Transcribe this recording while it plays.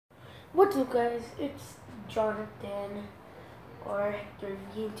What's up, guys? It's Jonathan or Hector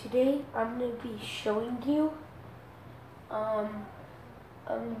V. Today I'm gonna be showing you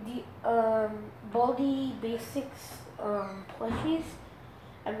the Baldi Basics plushies.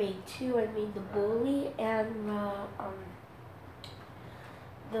 I made two. I made the Bully and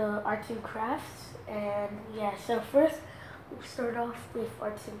the arts and crafts. And yeah, so first we'll start off with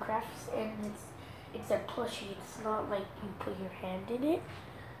arts and crafts, and it's a plushie. It's not like you put your hand in it.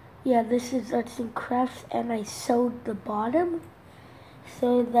 Yeah, this is arts and crafts, and I sewed the bottom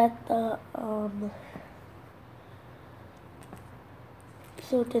so that the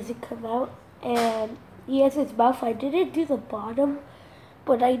so it doesn't come out. And he has his mouth. I didn't do the bottom,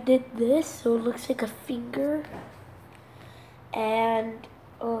 but I did this so it looks like a finger. And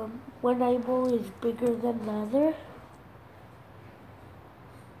one eyeball is bigger than the other.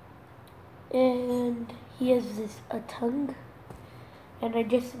 And he has a tongue. And I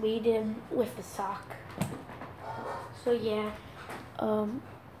just made him with a sock. So yeah,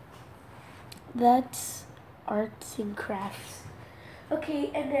 that's arts and crafts.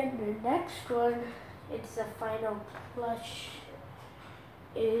 Okay, and then the next one, it's the final plush,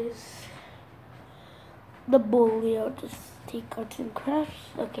 is the Bully. I'll just take arts and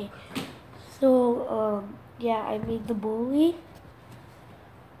crafts. Okay, so yeah, I made the Bully.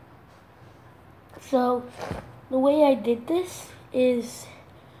 So the way I did this is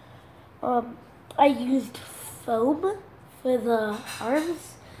I used foam for the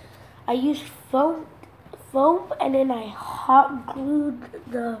arms. I used foam and then I hot glued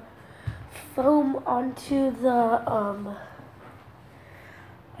the foam onto the on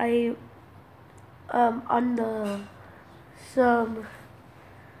the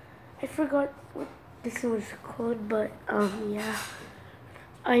I forgot what this was called, but yeah,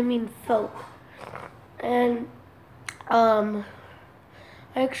 I mean foam. And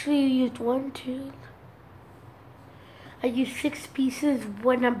I actually used I used 6 pieces,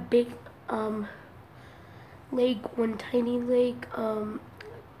 one a big leg, one tiny leg,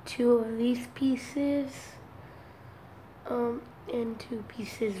 2 of these pieces, and 2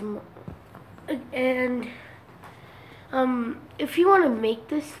 pieces more. And if you want to make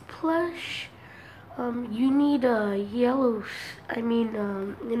this plush, you need a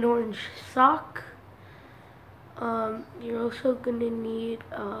an orange sock. You're also gonna need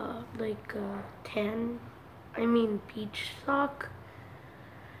like a peach sock.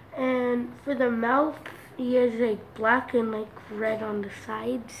 And for the mouth, he has like black and like red on the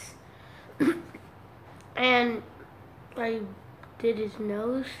sides. And I did his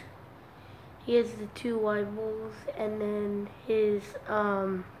nose. He has the 2 eyeballs, and then his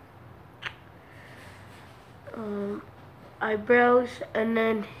eyebrows, and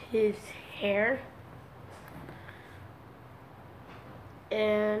then his hair.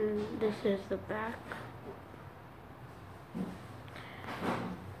 And this is the back.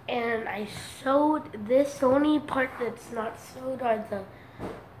 And I sewed this. The only part that's not sewed are the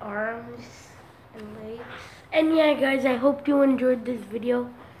arms and legs. And yeah, guys, I hope you enjoyed this video.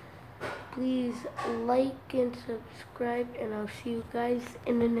 Please like and subscribe, and I'll see you guys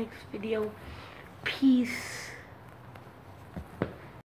in the next video. Peace.